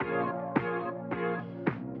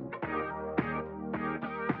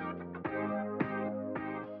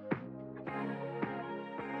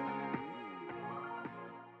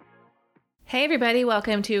Hey everybody,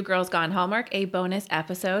 welcome to Girls Gone Hallmark, a bonus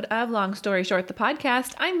episode of Long Story Short, the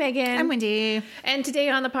podcast. I'm Megan. I'm Wendy. And today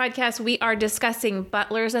on the podcast, we are discussing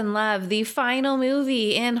Butlers in Love, the final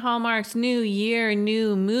movie in Hallmark's New Year,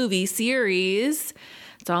 New Movie series.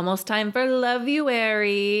 It's almost time for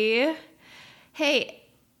Love-uary. Hey,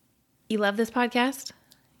 you love this podcast?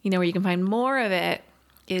 You know where you can find more of it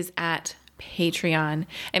is at Patreon.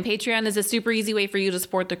 And Patreon is a super easy way for you to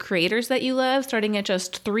support the creators that you love. Starting at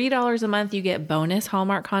just $3 a month, you get bonus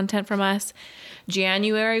Hallmark content from us.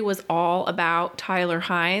 January was all about Tyler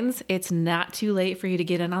Hines. It's not too late for you to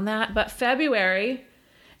get in on that. But February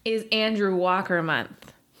is Andrew Walker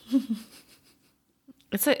month.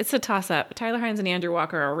 It's a toss-up. Tyler Hines and Andrew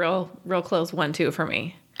Walker are real close 1-2 for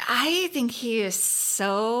me. I think he is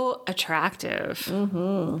so attractive.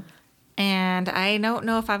 Mm-hmm. And I don't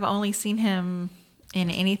know if I've only seen him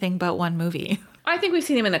in anything but one movie. I think we've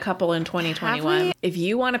seen him in a couple in 2021. If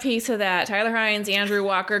you want a piece of that Tyler Hines, Andrew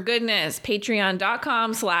Walker goodness,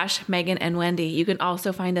 patreon.com/Megan and Wendy. You can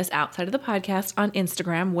also find us outside of the podcast on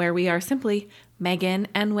Instagram, where we are simply Megan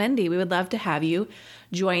and Wendy. We would love to have you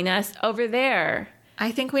join us over there.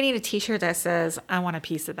 I think we need a t-shirt that says, I want a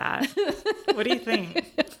piece of that. What do you think?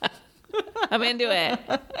 I'm into it.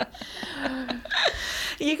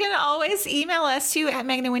 You can always email us too at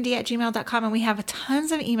meganandwendy@gmail.com. And we have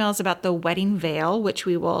tons of emails about the wedding veil, which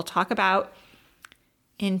we will talk about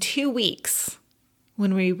in 2 weeks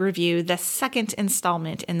when we review the second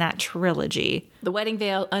installment in that trilogy. The Wedding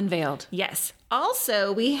Veil Unveiled. Yes.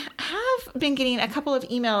 Also, we have been getting a couple of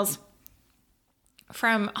emails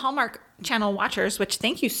from Hallmark Channel watchers, which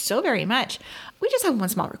thank you so very much. We just have one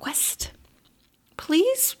small request.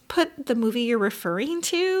 Please put the movie you're referring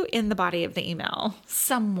to in the body of the email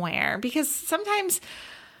somewhere, because sometimes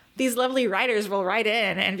these lovely writers will write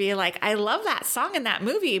in and be like, I love that song in that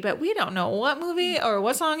movie, but we don't know what movie or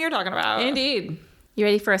what song you're talking about. Indeed. You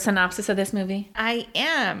ready for a synopsis of this movie? I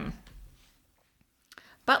am.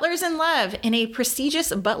 Butlers in love. In a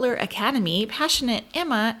prestigious Butler Academy, passionate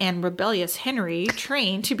Emma and rebellious Henry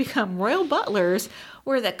train to become royal butlers,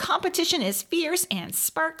 where the competition is fierce and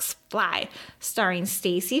sparks fly. Starring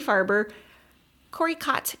Stacey Farber, Corey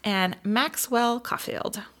Cott, and Maxwell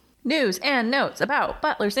Caulfield. News and notes about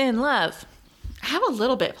Butlers in Love. I have a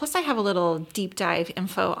little bit. Plus, I have a little deep dive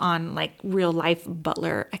info on like real life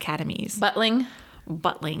Butler academies.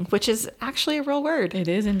 Butling, which is actually a real word. It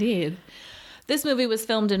is indeed. This movie was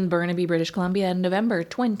filmed in Burnaby, British Columbia in November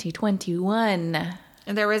 2021.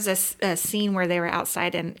 And there was a scene where they were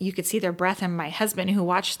outside and you could see their breath. And my husband, who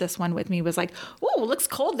watched this one with me, was like, "Oh, it looks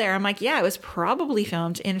cold there." I'm like, "Yeah, it was probably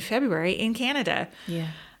filmed in February in Canada." Yeah.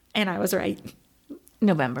 And I was right.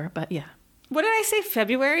 November, but yeah. What did I say?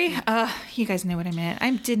 February? You guys know what I meant.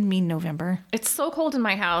 I didn't mean November. It's so cold in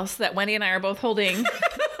my house that Wendy and I are both holding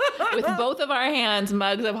with both of our hands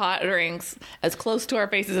mugs of hot drinks as close to our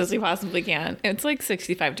faces as we possibly can. It's like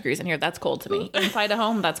 65 degrees in here. That's cold to me. Inside a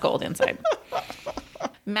home, that's cold inside.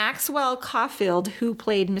 Maxwell Caulfield, who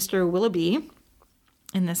played Mr. Willoughby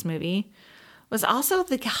in this movie, was also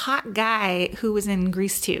the hot guy who was in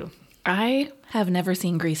Grease 2. I have never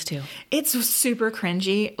seen Grease 2. It's super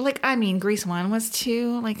cringy. Like, I mean, Grease 1 was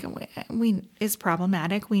too, like, is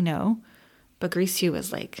problematic, we know. But Grease 2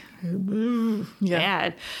 was like,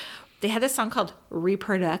 bad. They had this song called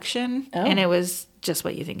Reproduction, and it was just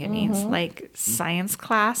what you think it means. Like, science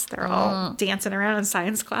class. They're all dancing around in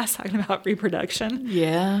science class talking about reproduction.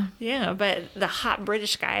 Yeah. Yeah, but the hot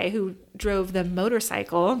British guy who drove the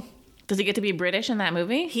motorcycle... Does he get to be British in that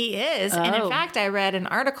movie? He is. And in fact, I read an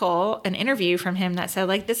interview from him that said,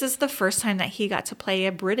 like, this is the first time that he got to play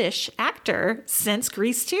a British actor since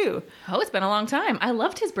Grease 2. Oh, it's been a long time. I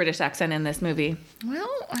loved his British accent in this movie. Well,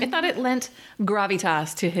 I thought it lent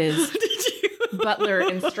gravitas to his butler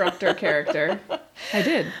instructor character. I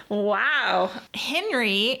did. Wow.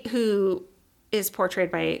 Henry, who is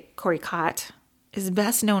portrayed by Corey Cott, is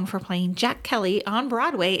best known for playing Jack Kelly on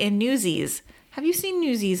Broadway in Newsies. Have you seen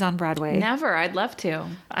Newsies on Broadway? Never. I'd love to.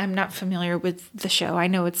 I'm not familiar with the show. I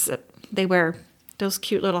know it's they wear those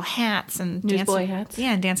cute little hats and newsboy hats.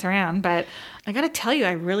 Yeah, and dance around. But I got to tell you,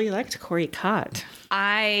 I really liked Corey Cott.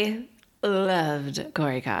 I loved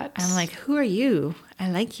Corey Cott. I'm like, who are you?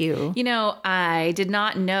 I like you. You know, I did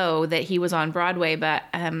not know that he was on Broadway, but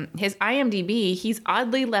his IMDb, he's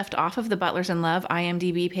oddly left off of the Butlers in Love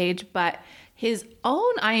IMDb page, but his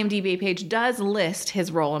own IMDb page does list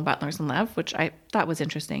his role in Butlers in Love, which I thought was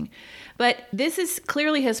interesting. But this is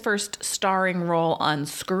clearly his first starring role on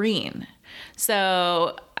screen.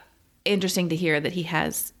 So interesting to hear that he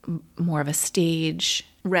has more of a stage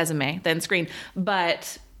resume than screen.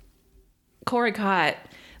 But Corey Cott,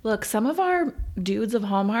 look, some of our dudes of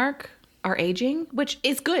Hallmark are aging, which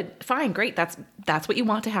is good. Fine, great. That's what you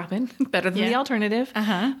want to happen. Better than the alternative.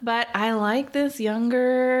 But I like this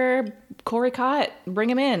younger Corey Cott. Bring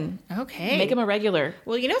him in. Okay. Make him a regular.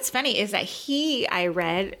 Well, you know what's funny is that I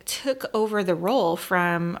read, took over the role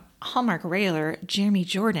from Hallmark regular Jeremy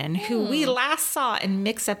Jordan, who we last saw in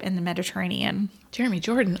Mix Up in the Mediterranean. Jeremy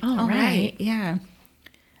Jordan. Oh, right. Yeah.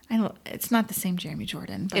 I know it's not the same Jeremy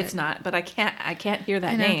Jordan. But It's not, but I can't hear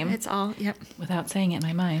that name It's all, yep. without saying it in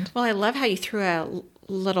my mind. Well, I love how you threw a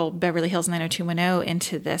little Beverly Hills 90210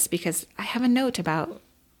 into this, because I have a note about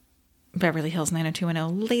Beverly Hills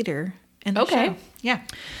 90210 later in the show. Yeah.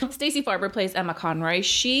 Stacey Farber plays Emma Conroy.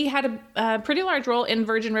 She had a pretty large role in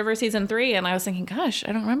Virgin River season 3, and I was thinking, gosh,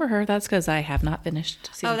 I don't remember her. That's because I have not finished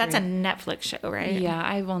season 3. That's a Netflix show, right? Yeah,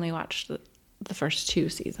 I've only watched the first 2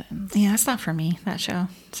 seasons. Yeah, that's not for me, that show.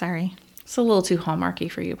 Sorry. It's a little too Hallmarky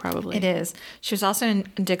for you, probably. It is. She was also in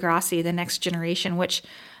Degrassi, The Next Generation, which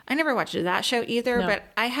I never watched that show either, but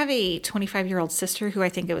I have a 25-year-old sister who I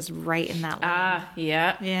think it was right in that line.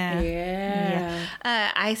 Yeah.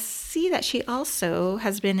 I see that she also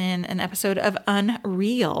has been in an episode of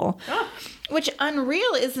Unreal, which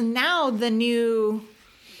Unreal is now the new,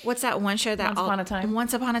 what's that one show that Once Upon a Time?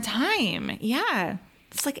 Once Upon a Time. Yeah.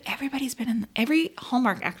 It's like every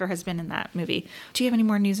Hallmark actor has been in that movie. Do you have any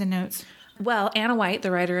more news and notes? Well, Anna White,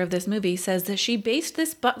 the writer of this movie, says that she based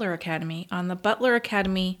this Butler Academy on the Butler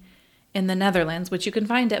Academy in the Netherlands, which you can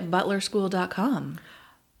find at butlerschool.com.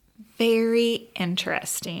 Very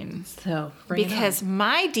interesting. So, because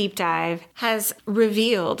my deep dive has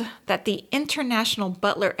revealed that the International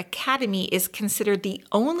Butler Academy is considered the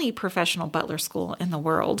only professional butler school in the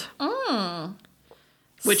world.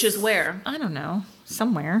 Which is where? I don't know.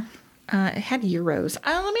 Somewhere. It had euros.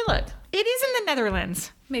 Let me look. It is in the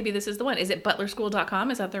Netherlands. Maybe this is the one. Is it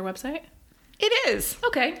butlerschool.com? Is that their website? It is.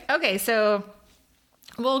 Okay. So,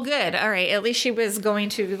 well, good. All right. At least she was going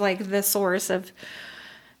to like the source of,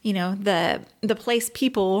 the place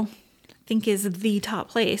people think is the top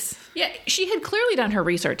place. Yeah, she had clearly done her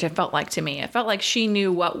research, it felt like to me. It felt like she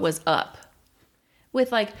knew what was up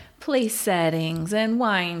with like place settings and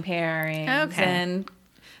wine pairings and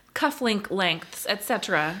cufflink lengths,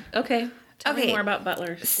 etc. Okay. Tell me more about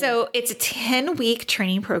Butlers. So it's a 10-week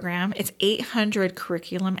training program. It's 800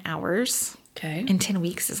 curriculum hours. Okay. And 10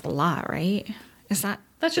 weeks is a lot, right? Is that?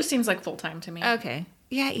 That just seems like full time to me. Okay.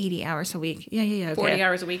 Yeah, 80 hours a week. Yeah. Okay. 40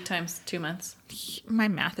 hours a week times 2 months. My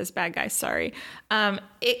math is bad, guys. Sorry.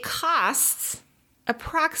 It costs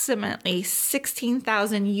approximately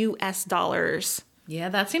 $16,000 US. Yeah,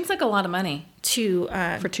 that seems like a lot of money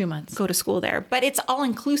for 2 months. Go to school there. But it's all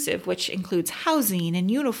inclusive, which includes housing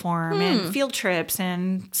and uniform and field trips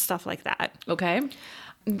and stuff like that. Okay.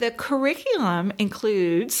 The curriculum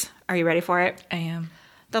includes, are you ready for it? I am.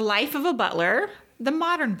 The life of a butler, the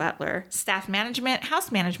modern butler, staff management,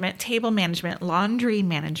 house management, table management, laundry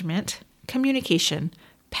management, communication,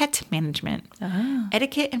 pet management,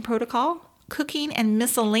 etiquette and protocol, cooking and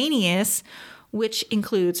miscellaneous, which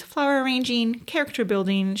includes flower arranging, character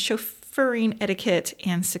building, chauffeuring etiquette,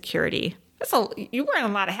 and security. You're wearing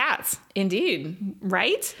a lot of hats. Indeed.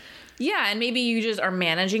 Right? Yeah, and maybe you just are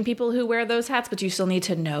managing people who wear those hats, but you still need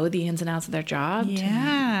to know the ins and outs of their job to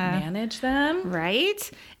manage them. Right?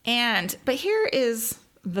 But here is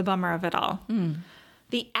the bummer of it all.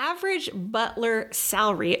 The average butler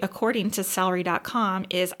salary, according to salary.com,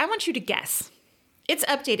 is, I want you to guess. It's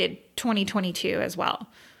updated 2022 as well.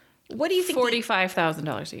 What do you think?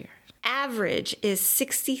 $45,000 a year. Average is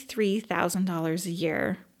 $63,000 a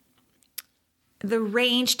year. The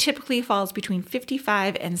range typically falls between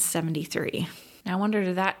 55 and 73. Now I wonder,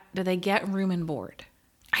 do they get room and board?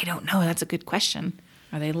 I don't know. That's a good question.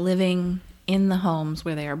 Are they living in the homes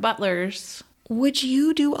where they are butlers? Would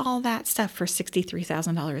you do all that stuff for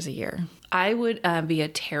 $63,000 a year? I would be a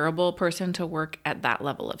terrible person to work at that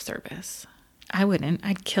level of service. I wouldn't.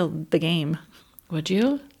 I'd kill the game. Would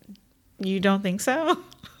you? You don't think so?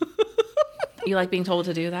 You like being told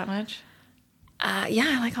to do that much? Yeah,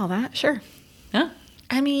 I like all that. Sure. Huh?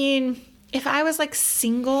 I mean, if I was like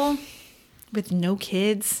single with no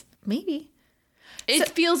kids, maybe. It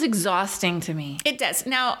feels exhausting to me. It does.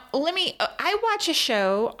 Now, I watch a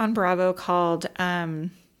show on Bravo called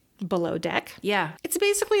Below Deck. Yeah. It's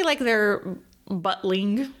basically like they're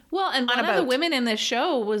butling. Well, and one of the women in this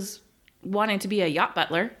show was wanting to be a yacht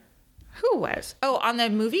butler. Who was? Oh, on the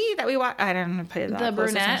movie that we watched? I don't know. Pay that the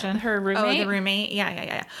brunette, her roommate. Oh, the roommate.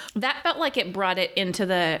 Yeah. That felt like it brought it into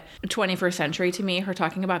the 21st century to me, her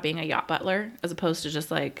talking about being a yacht butler, as opposed to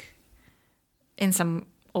just like... in some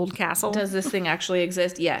old castle. Does this thing actually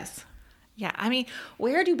exist? Yes. Yeah. I mean,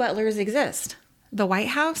 where do butlers exist? The White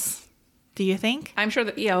House? Do you think? I'm sure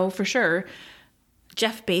that, for sure.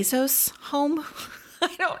 Jeff Bezos' home?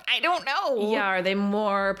 I don't know. Yeah, are they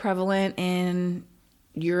more prevalent in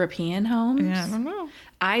European homes? Yeah, I don't know.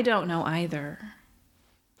 I don't know either.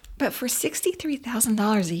 But for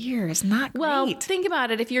 $63,000 a year is not great. Well, think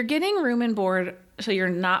about it. If you're getting room and board, so you're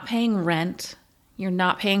not paying rent, you're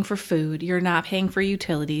not paying for food, you're not paying for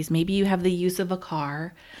utilities, maybe you have the use of a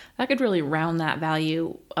car, that could really round that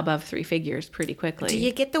value above 3 figures pretty quickly. Do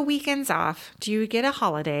you get the weekends off? Do you get a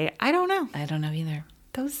holiday? I don't know. I don't know either.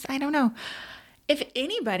 I don't know. If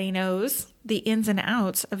anybody knows the ins and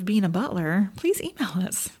outs of being a butler, please email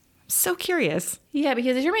us. So curious. Yeah,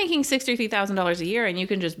 because if you're making $63,000 a year and you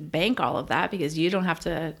can just bank all of that because you don't have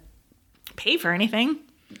to Pay for anything.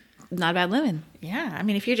 Not bad living. Yeah. I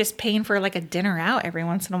mean, if you're just paying for like a dinner out every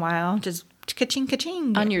once in a while, just ka-ching,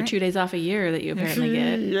 ka-ching. On your 2 days off a year that you apparently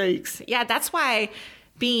get. Yikes. Yeah, that's why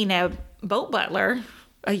being a boat butler,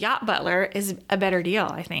 a yacht butler, is a better deal,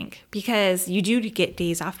 I think. Because you do get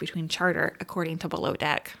days off between charter, according to Below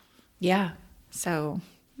Deck. Yeah. So,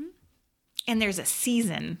 and there's a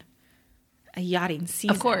season. A yachting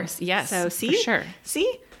season. Of course, yes. So, see? For sure.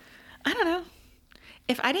 See? I don't know.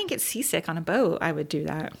 If I didn't get seasick on a boat, I would do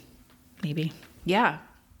that. Maybe. Yeah.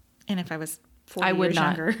 And if I was 40 I would years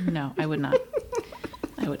not. younger. No, I would not.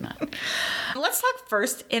 I would not. Let's talk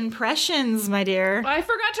first impressions, my dear. I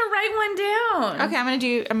forgot to write one down. Okay,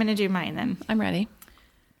 I'm gonna do mine then. I'm ready.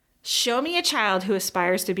 Show me a child who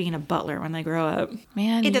aspires to being a butler when they grow up.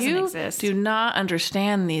 Man, it doesn't you exist. do not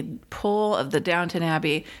understand the pull of the Downton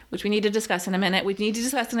Abbey, which we need to discuss in a minute.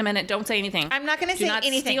 Don't say anything. I'm not going to say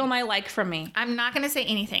anything. Do not steal my like from me. I'm not going to say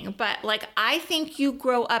anything, but like I think you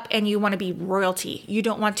grow up and you want to be royalty. You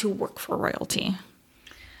don't want to work for royalty.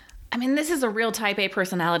 I mean, this is a real type A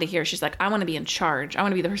personality here. She's like, I want to be in charge. I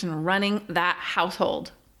want to be the person running that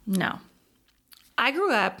household. No. I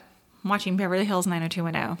grew up watching Beverly Hills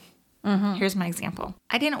 90210. Here's my example.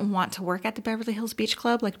 I didn't want to work at the Beverly Hills Beach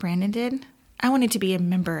Club like Brandon did. I wanted to be a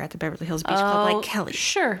member at the Beverly Hills Beach Club like Kelly.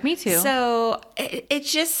 Sure, me too. So it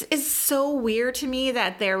just is so weird to me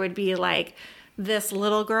that there would be like this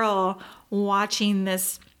little girl watching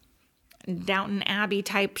this Downton Abbey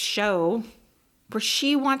type show where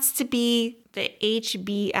she wants to be the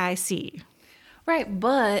HBIC. Right,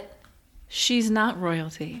 but she's not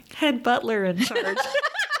royalty. Head butler in charge.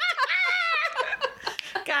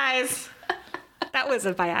 Guys, that was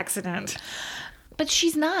by accident. But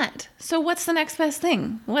she's not. So what's the next best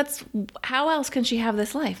thing? How else can she have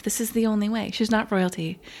this life? This is the only way. She's not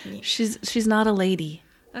royalty. She's not a lady.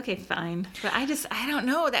 Okay, fine. But I don't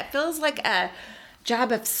know. That feels like a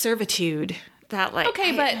job of servitude. That like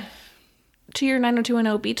but to your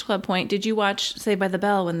 90210 Beach Club point, did you watch Saved by the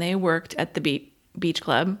Bell when they worked at the beach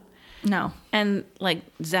club? No. And like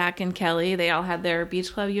Zach and Kelly, they all had their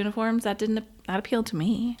beach club uniforms. That appealed to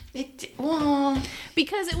me.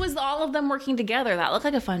 Because it was all of them working together. That looked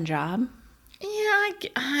like a fun job. Yeah,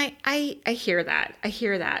 I hear that.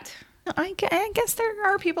 I guess there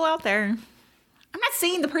are people out there. I'm not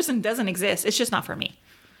saying the person doesn't exist. It's just not for me.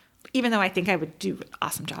 Even though I think I would do an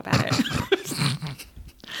awesome job at it.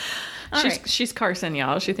 She's Carson,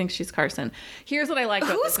 y'all. She thinks she's Carson. Here's what I like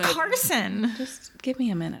about Who's this movie. Carson? Just give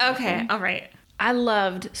me a minute. Okay, all right. I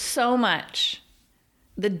loved so much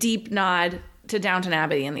the deep nod to Downton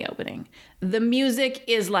Abbey in the opening. The music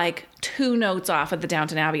is like 2 notes off of the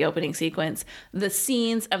Downton Abbey opening sequence. The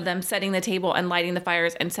scenes of them setting the table and lighting the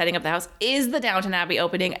fires and setting up the house is the Downton Abbey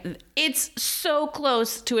opening. It's so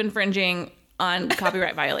close to infringing on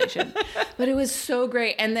copyright violation. But it was so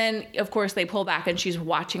great. And then, of course, they pull back and she's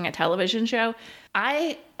watching a television show.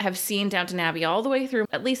 I have seen Downton Abbey all the way through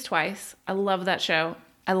at least twice. I love that show.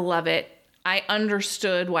 I love it. I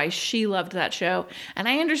understood why she loved that show. And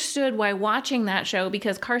I understood why watching that show,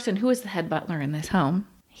 because Carson, who is the head butler in this home,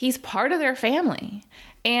 he's part of their family.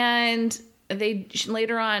 And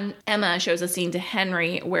later on, Emma shows a scene to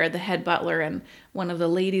Henry where the head butler and one of the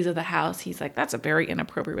ladies of the house, he's like, that's a very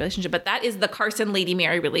inappropriate relationship. But that is the Carson Lady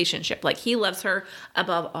Mary relationship. Like, he loves her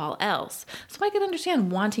above all else. So I could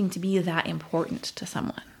understand wanting to be that important to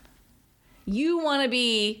someone. You want to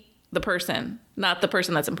be the person, not the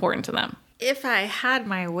person that's important to them. If I had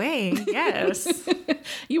my way, yes.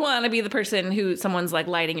 You want to be the person who someone's like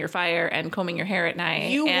lighting your fire and combing your hair at night.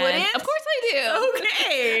 You wouldn't? Of course I do.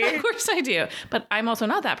 Okay. Of course I do. But I'm also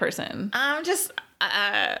not that person. I'm just,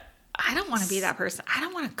 I don't want to be that person. I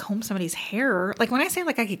don't want to comb somebody's hair. Like when I say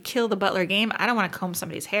like I could kill the butler game, I don't want to comb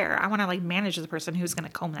somebody's hair. I want to like manage the person who's going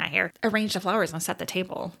to comb that hair. Arrange the flowers and set the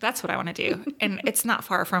table. That's what I want to do. And it's not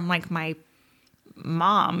far from like my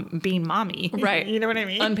mom being mommy. Right. You know what I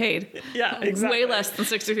mean? Unpaid. Yeah, exactly. Way less than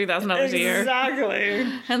 $63,000 a year. Exactly.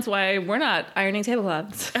 Hence why we're not ironing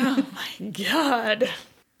tablecloths. Oh my God.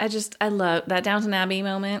 I love that Downton Abbey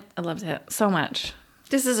moment. I loved it so much.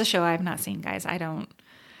 This is a show I've not seen, guys. I don't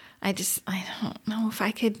know if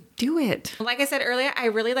I could do it. Like I said earlier, I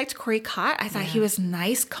really liked Corey Cott. I thought he was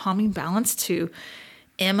nice, calming balance to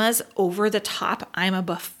Emma's over the top, I'm a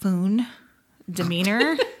buffoon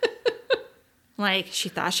demeanor. Like, she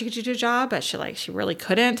thought she could do the job, but she really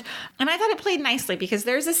couldn't. And I thought it played nicely because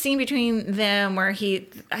there's a scene between them where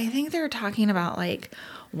I think they're talking about like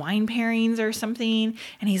wine pairings or something.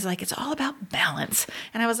 And he's like, it's all about balance.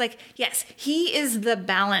 And I was like, yes, he is the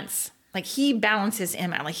balance. Like, he balances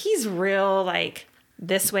Emma. Like, he's real like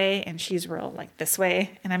this way and she's real like this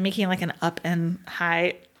way. And I'm making like an up and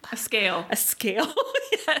high. A scale. Yes.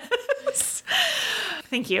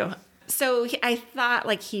 Thank you. So I thought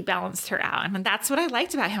like he balanced her out. And that's what I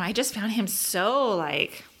liked about him. I just found him so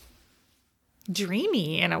like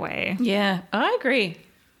dreamy in a way. Yeah, I agree.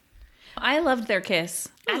 I loved their kiss.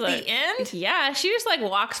 At the end? Yeah, she just like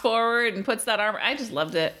walks forward and puts that arm. I just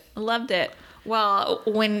loved it. Loved it. Well,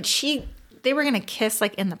 when they were going to kiss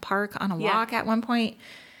like in the park on a walk at one point,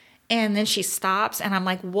 and then she stops and I'm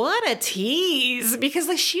like, what a tease. Because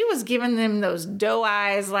like she was giving them those doe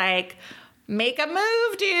eyes like, make a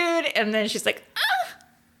move, dude. And then she's like,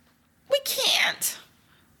 we can't.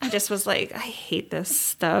 I just was like, I hate this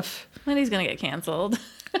stuff. Lenny's going to get canceled.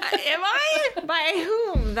 Am I?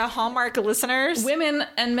 By whom? The Hallmark listeners? Women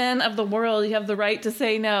and men of the world, you have the right to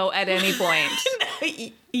say no at any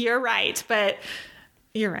point. You're right, but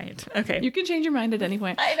you're right. Okay. You can change your mind at any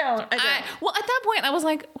point. I don't. Well, at that point, I was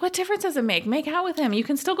like, what difference does it make? Make out with him. You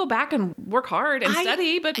can still go back and work hard and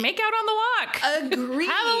study, but make out on the walk. Agree.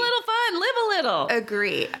 Have a little fun. Live a little.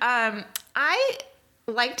 Agree. I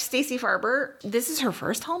liked Stacey Farber. This is her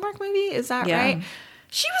first Hallmark movie. Is that right?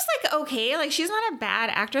 She was like, okay. Like, she's not a bad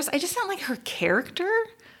actress. I just didn't like her character.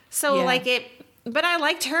 So but I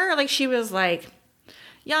liked her. Like, she was like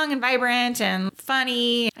young and vibrant and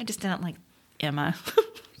funny. I just didn't like Emma.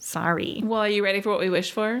 Sorry. Well, are you ready for what we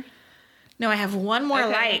wished for? No, I have one more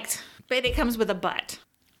liked, but it comes with a but.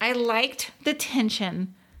 I liked the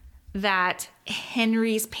tension that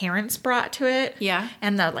Henry's parents brought to it. Yeah.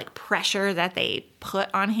 And the like pressure that they put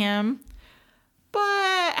on him.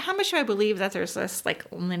 But how much do I believe that there's this like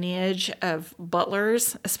lineage of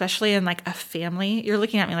Butlers, especially in like a family? You're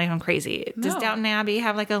looking at me like I'm crazy. No. Does Downton Abbey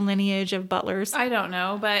have like a lineage of Butlers? I don't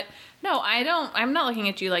know, but no, I don't. I'm not looking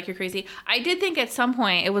at you like you're crazy. I did think at some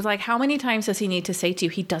point it was like, how many times does he need to say to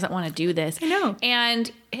you he doesn't want to do this? I know.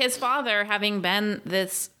 And his father, having been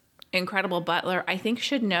this incredible butler, I think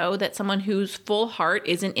should know that someone whose full heart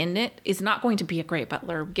isn't in it is not going to be a great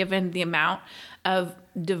butler, given the amount of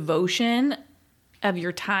devotion of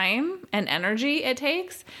your time and energy it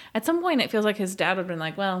takes. At some point, it feels like his dad would have been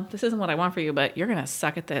like, well, this isn't what I want for you, but you're going to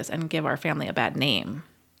suck at this and give our family a bad name.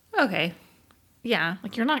 Okay. Yeah.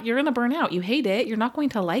 Like, you're going to burn out. You hate it. You're not going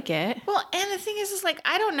to like it. Well, and the thing is like,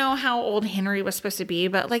 I don't know how old Henry was supposed to be,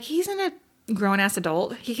 but like, he's a grown-ass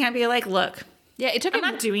adult. He can't be like, look. Yeah, it took him.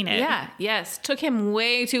 I'm not doing it. Yeah, yes. Took him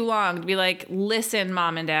way too long to be like, listen,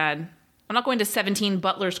 mom and dad, I'm not going to 17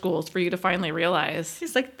 butler schools for you to finally realize.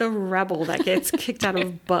 He's like the rebel that gets kicked out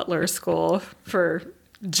of butler school for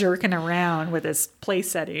jerking around with his play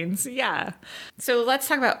settings. Yeah. So let's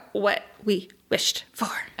talk about what we wished for.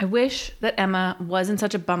 I wish that Emma wasn't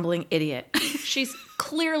such a bumbling idiot. She's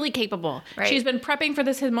clearly capable. Right. She's been prepping for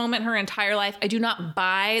this moment her entire life. I do not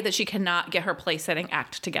buy that she cannot get her play setting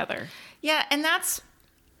act together. Yeah, and that's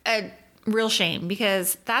a real shame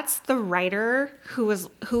because that's the writer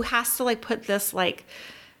who has to like put this like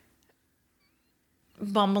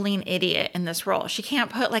bumbling idiot in this role. She can't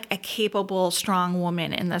put like a capable, strong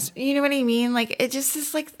woman in this. You know what I mean? Like it just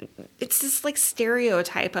is like, it's this like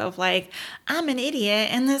stereotype of like, I'm an idiot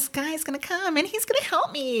and this guy's gonna come and he's gonna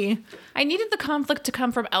help me. I needed the conflict to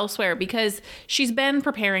come from elsewhere because she's been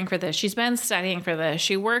preparing for this. She's been studying for this.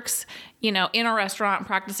 She works, in a restaurant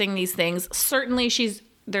practicing these things. Certainly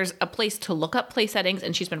there's a place to look up play settings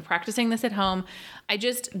and she's been practicing this at home. I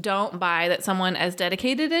just don't buy that someone as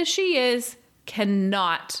dedicated as she is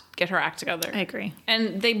cannot get her act together. I agree.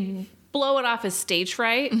 And they blow it off as stage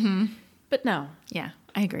fright. Mm-hmm. But no. Yeah,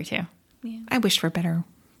 I agree too. Yeah. I wish for a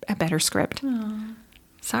better script. Aww.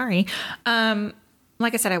 Sorry.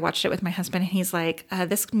 Like I said, I watched it with my husband and he's like,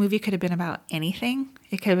 this movie could have been about anything.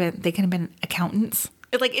 They could have been accountants.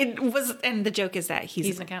 It was, and the joke is that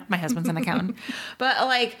he's an accountant. My husband's an accountant. But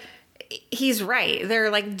like, he's right.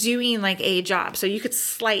 They're like doing like a job. So you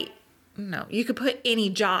could put any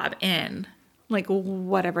job in like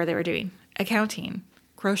whatever they were doing, accounting,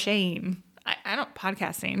 crocheting, I don't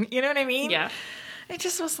podcasting. You know what I mean? Yeah. It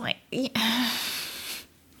just was like, it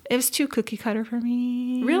was too cookie cutter for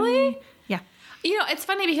me. Really? Yeah. You know, it's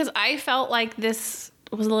funny because I felt like this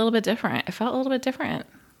was a little bit different. It felt a little bit different.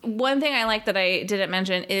 One thing I like that I didn't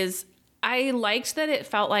mention is I liked that it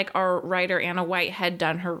felt like our writer, Anna White, had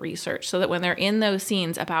done her research so that when they're in those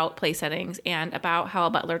scenes about place settings and about how a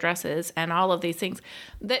butler dresses and all of these things,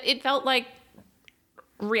 that it felt like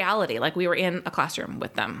reality, like we were in a classroom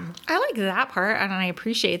with them. I like that part, and I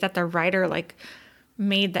appreciate that the writer like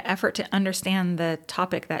made the effort to understand the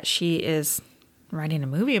topic that she is writing a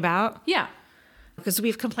movie about. Yeah. Because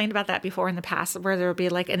we've complained about that before in the past, where there will be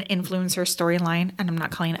like an influencer storyline, and I'm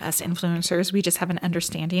not calling us influencers. We just have an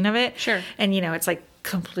understanding of it. Sure. And, you know, it's like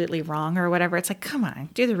completely wrong or whatever. It's like, come on,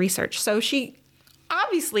 do the research. So she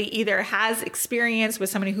obviously either has experience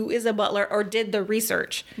with somebody who is a butler or did the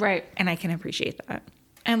research. Right. And I can appreciate that.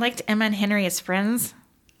 I liked Emma and Henry as friends,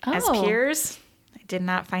 as peers. I did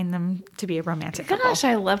not find them to be a romantic couple. Gosh,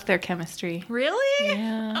 I loved their chemistry. Really?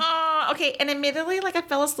 Yeah. Oh, okay. And admittedly, like I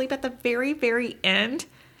fell asleep at the very, very end.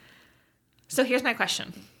 So here's my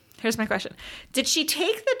question. Did she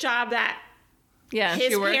take the job that Yeah.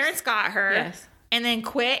 his parents got her Yes. and then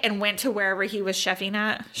quit and went to wherever he was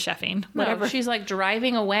chefing, whatever? No, she's like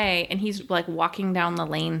driving away and he's like walking down the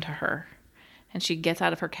lane to her. And she gets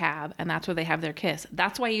out of her cab, and that's where they have their kiss.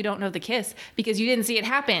 That's why you don't know the kiss, because you didn't see it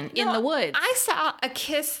happen in the woods. I saw a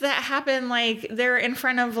kiss that happened like they're in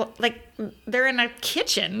front of, like, they're in a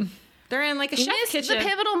kitchen. They're in like a chef kitchen. The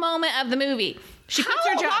pivotal moment of the movie. She quits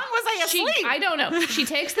her How job. long was I asleep? I don't know. She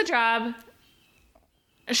takes the job.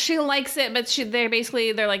 She likes it, but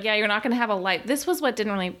they're like, yeah, you're not going to have a life. This was what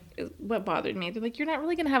bothered me. They're like, you're not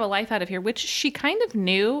really going to have a life out of here, which she kind of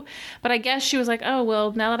knew. But I guess she was like, oh,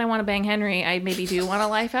 well, now that I want to bang Henry, I maybe do want a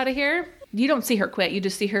life out of here. You don't see her quit. You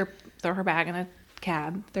just see her throw her bag in a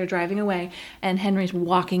cab. They're driving away, and Henry's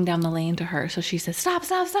walking down the lane to her. So she says, stop,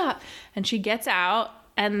 stop, stop. And she gets out,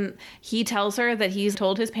 and he tells her that he's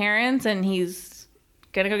told his parents, and he's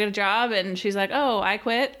going to go get a job. And she's like, oh, I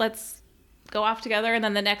quit. Let's go off together. And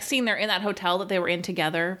then the next scene, they're in that hotel that they were in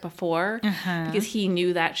together before, because he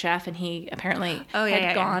knew that chef, and he apparently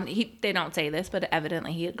had gone. They don't say this, but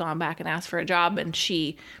evidently he had gone back and asked for a job, and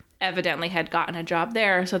she evidently had gotten a job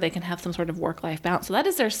there, so they can have some sort of work-life balance. So that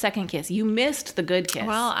is their second kiss. You missed the good kiss.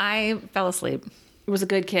 Well, I fell asleep. It was a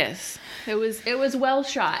good kiss. It was well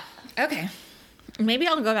shot. Okay. Maybe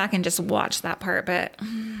I'll go back and just watch that part, but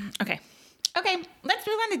okay. Okay, let's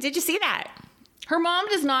move on to Did You See That? Her mom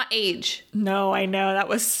does not age. No, I know. That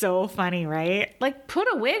was so funny, right? Like, put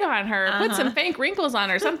a wig on her. Put some fake wrinkles on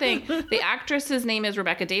her, something. The actress's name is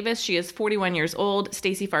Rebecca Davis. She is 41 years old.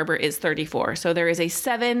 Stacey Farber is 34. So there is a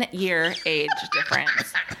 7-year age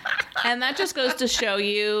difference. And that just goes to show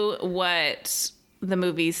you what the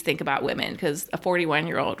movies think about women, because a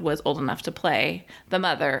 41-year-old was old enough to play the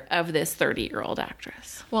mother of this 30-year-old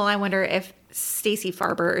actress. Well, I wonder if Stacey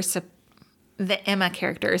Farber is the Emma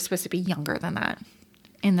character is supposed to be younger than that,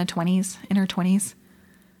 in her 20s.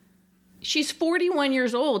 She's 41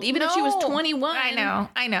 years old. Even if she was 21. I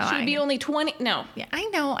know. She would be only 20. No. Yeah, I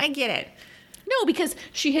know. I get it. No, because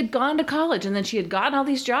she had gone to college, and then she had gotten all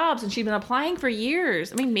these jobs, and she'd been applying for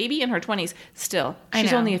years. I mean, maybe in her 20s. Still,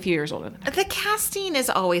 she's only a few years older than her. The casting is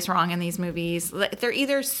always wrong in these movies. They're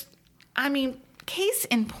either, case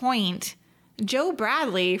in point, Joe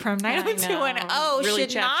Bradley from 90210 Really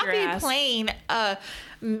should not be ass. playing a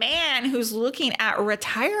man who's looking at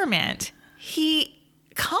retirement.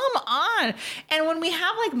 Come on. And when we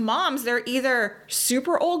have like moms, they're either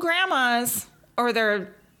super old grandmas or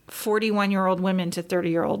they're 41-year-old women to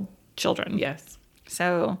 30-year-old children. Yes.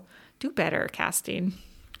 So do better, casting.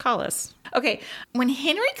 Call us. Okay. When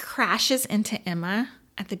Henry crashes into Emma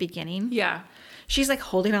at the beginning. Yeah. She's like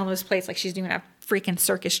holding all those plates like she's doing a freaking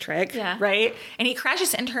circus trick. Yeah. Right? And he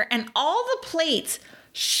crashes into her, and all the plates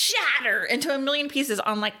shatter into a million pieces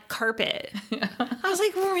on like carpet. Yeah. I was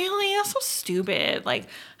like, really? That's so stupid. Like,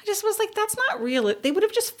 I just was like, that's not real. They would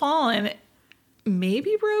have just fallen,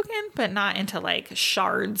 maybe broken, but not into like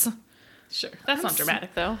shards. Sure. That's not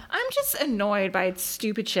dramatic, though. I'm just annoyed by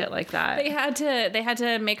stupid shit like that. They had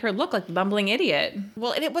to make her look like a bumbling idiot.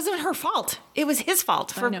 Well, it wasn't her fault. It was his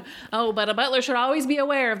fault. I know. Oh, but a butler should always be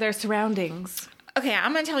aware of their surroundings. Okay,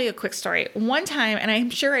 I'm going to tell you a quick story. One time, and I'm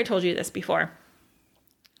sure I told you this before,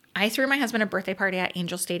 I threw my husband a birthday party at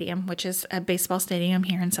Angel Stadium, which is a baseball stadium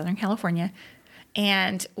here in Southern California.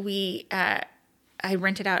 And I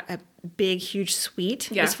rented out a big, huge suite.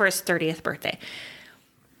 Yeah. It was for his 30th birthday.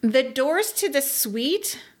 The doors to the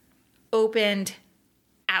suite opened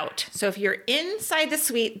out. So if you're inside the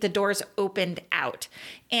suite, the doors opened out.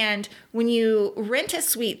 And when you rent a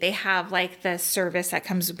suite, they have like the service that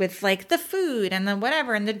comes with like the food and the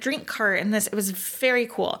whatever and the drink cart and this. It was very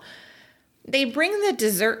cool. They bring the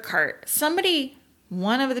dessert cart.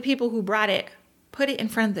 One of the people who brought it, put it in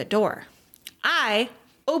front of the door. I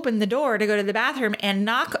opened the door to go to the bathroom and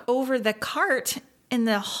knock over the cart in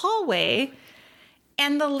the hallway.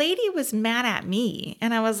 And the lady was mad at me.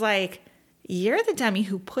 And I was like, you're the dummy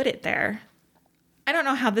who put it there. I don't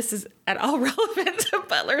know how this is at all relevant to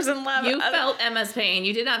Butlers in Love. You felt Emma's pain.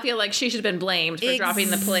 You did not feel like she should have been blamed for dropping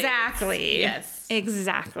the plate. Exactly. Yes.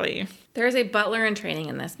 Exactly. There is a butler in training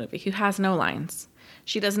in this movie who has no lines.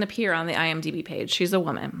 She doesn't appear on the IMDb page. She's a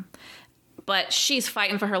woman. But she's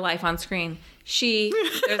fighting for her life on screen.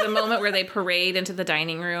 There's a moment where they parade into the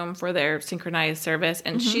dining room for their synchronized service,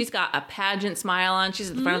 and she's got a pageant smile on. She's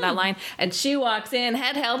at the front of that line, and she walks in,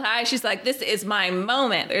 head held high. She's like, this is my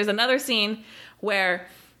moment. There's another scene where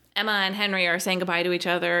Emma and Henry are saying goodbye to each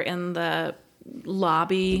other in the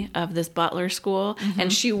lobby of this butler school,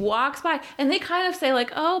 and she walks by, and they kind of say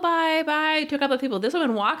like, oh, bye to a couple of people. This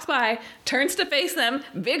woman walks by, turns to face them,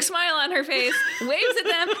 big smile on her face, waves at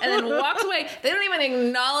them, and then walks away. They don't even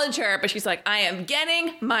acknowledge her, but she's like, I am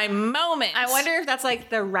getting my moment. I wonder if that's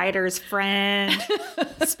like the writer's friend,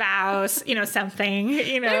 spouse, something,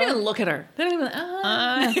 They don't even look at her. They don't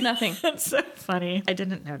even, nothing. That's so funny. I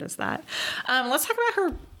didn't notice that. Let's talk about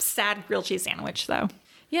her sad grilled cheese sandwich, though.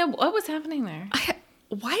 Yeah, what was happening there?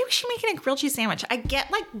 Why was she making a grilled cheese sandwich? I get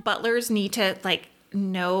like butlers need to like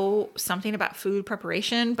know something about food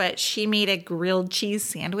preparation, but she made a grilled cheese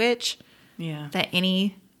sandwich that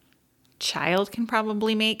any child can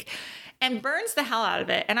probably make and burns the hell out of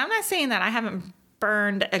it. And I'm not saying that I haven't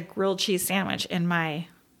burned a grilled cheese sandwich in my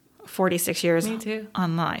 46 years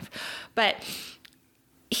on life. But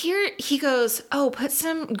here he goes, put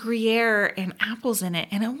some Gruyere and apples in it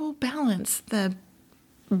and it will balance the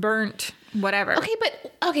burnt whatever.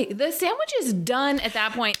 Okay, the sandwich is done at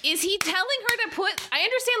that point. Is he telling her to put, I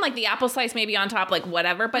understand like the apple slice maybe on top, like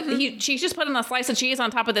whatever, but she's just putting a slice of cheese on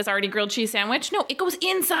top of this already grilled cheese sandwich? No, it goes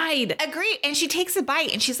inside. Agreed. And she takes a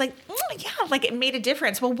bite and she's like, yeah, like it made a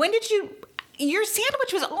difference. Well, when did your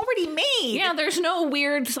sandwich was already made. Yeah, there's no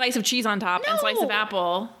weird slice of cheese on top and slice of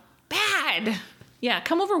apple. Bad. Yeah,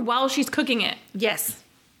 come over while she's cooking it. Yes.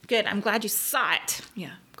 Good. I'm glad you saw it.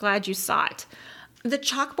 Yeah. Glad you saw it. The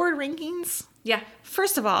chalkboard rankings. Yeah.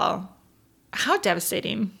 First of all, how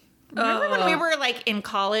devastating. Remember when we were like in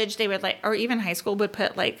college, they would like, or even high school would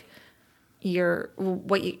put like your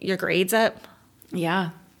grades up?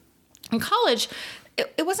 Yeah. In college,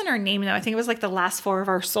 it wasn't our name though. I think it was like the last four of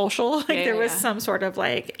our social. Like there was some sort of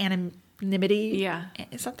like anonymity. Yeah.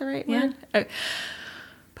 Is that the right word? But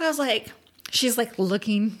I was like, she's like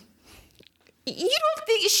looking. You don't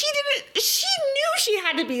think she knew she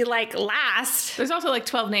had to be like last. There's also like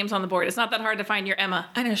 12 names on the board. It's not that hard to find your Emma.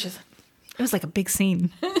 I know, it was like a big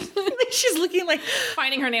scene. She's looking like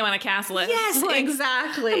finding her name on a cast list. Yes, like,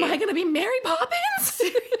 exactly. Am I going to be Mary Poppins?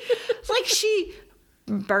 Like she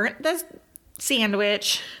burnt the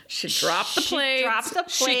sandwich. She dropped the plate.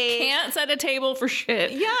 She can't set a table for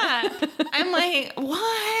shit. Yeah. I'm like,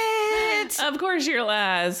 what? Of course you're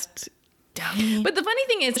last. Dummy. But the funny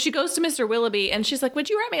thing is, she goes to Mr. Willoughby and she's like, would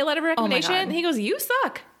you write me a letter of recommendation? And he goes, you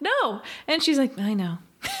suck. No. And she's like, I know.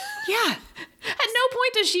 Yeah. At no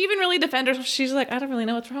point does she even really defend herself. She's like, I don't really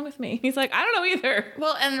know what's wrong with me. He's like, I don't know either.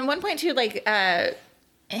 Well, and at one point too, like,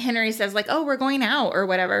 Henry says like, oh, we're going out or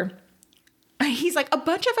whatever. He's like, a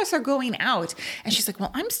bunch of us are going out. And she's like,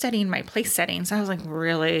 well, I'm studying my place settings. I was like,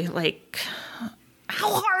 really? Like, how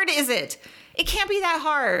hard is it? It can't be that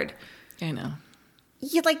hard. I know.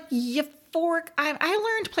 You fork. I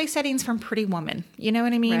learned place settings from Pretty Woman. You know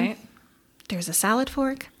what I mean? Right. There's a salad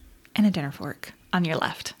fork and a dinner fork on your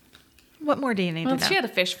left. What more do you need to know? She had a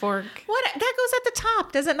fish fork. What? That goes at the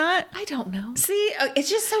top, does it not? I don't know. See, it's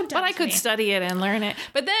just so dumb. But I could study it and learn it.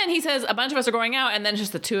 But then he says a bunch of us are going out, and then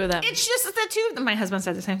just the two of them. It's just the two of them. My husband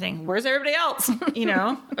said the same thing. Where's everybody else? You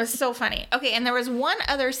know? It was so funny. Okay, and there was one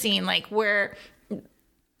other scene, like, where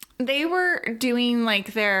they were doing,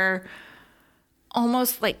 like, their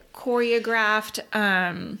almost, like, choreographed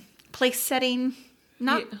place setting.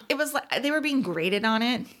 It was like they were being graded on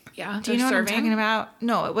it. Yeah. Do you know what I'm talking about?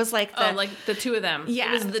 No, it was like like the two of them. Yeah.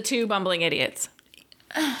 It was the two bumbling idiots.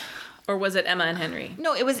 Or was it Emma and Henry?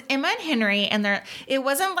 No, it was Emma and Henry, and it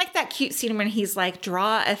wasn't like that cute scene when he's like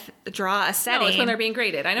draw a setting. No, it's when they're being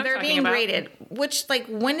graded. I know they're being graded. Which like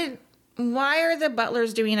why are the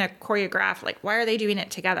Butlers doing a choreograph? Like why are they doing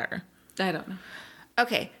it together? I don't know.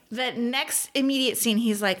 Okay, the next immediate scene,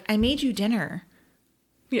 he's like, "I made you dinner."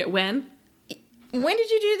 Yeah, when? when did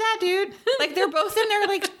you do that, dude? Like, they're both in their,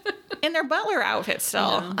 like, in their butler outfits still.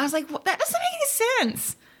 Yeah. I was like, well, that doesn't make any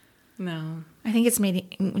sense. No. I think it's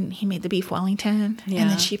when he made the beef Wellington, and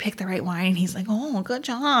then she picked the right wine, and he's like, oh, good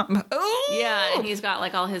job. Oh! Yeah, and he's got,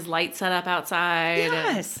 like, all his lights set up outside.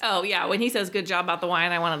 Yes. When he says good job about the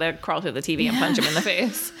wine, I wanted to crawl through the TV and punch him in the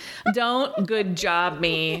face. Don't good job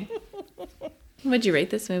me. What'd you rate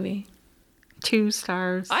this movie? 2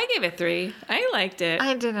 stars. I gave it 3. I liked it.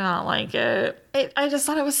 I did not like it. I just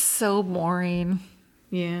thought it was so boring.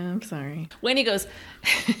 Yeah, I'm sorry. When he goes,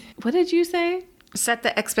 what did you say? Set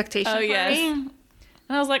the expectation for me. And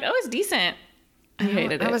I was like, oh, it's decent. I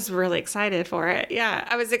hated it. I was really excited for it. Yeah.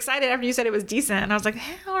 I was excited after you said it was decent. And I was like,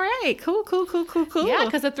 hey, all right, cool. Yeah,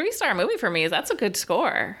 because a 3-star movie for me, that's a good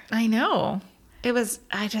score. I know.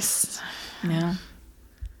 Yeah.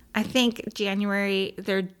 I think January,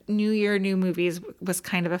 their New Year, new movies was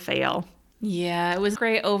kind of a fail. Yeah, it was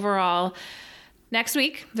great overall. Next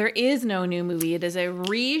week, there is no new movie. It is a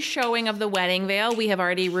re-showing of The Wedding Veil. We have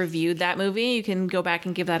already reviewed that movie. You can go back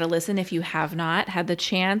and give that a listen if you have not had the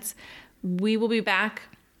chance. We will be back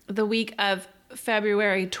the week of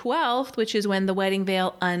February 12th, which is when The Wedding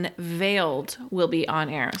Veil Unveiled will be on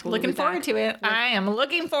air. So looking forward to it. I am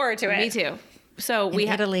looking forward to it. Me too. So in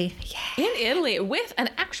Italy. Yeah. In Italy with an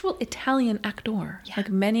actual Italian actor. Yeah. Like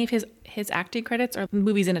many of his acting credits are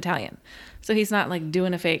movies in Italian. So he's not like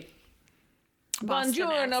doing a fake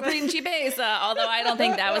Buongiorno, Principessa. Although I don't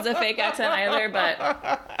think that was a fake accent either,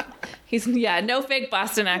 but no fake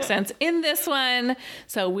Boston accents in this one.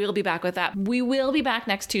 So we'll be back with that. We will be back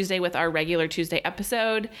next Tuesday with our regular Tuesday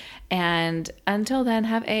episode. And until then,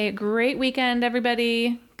 have a great weekend,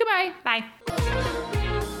 everybody. Goodbye. Bye.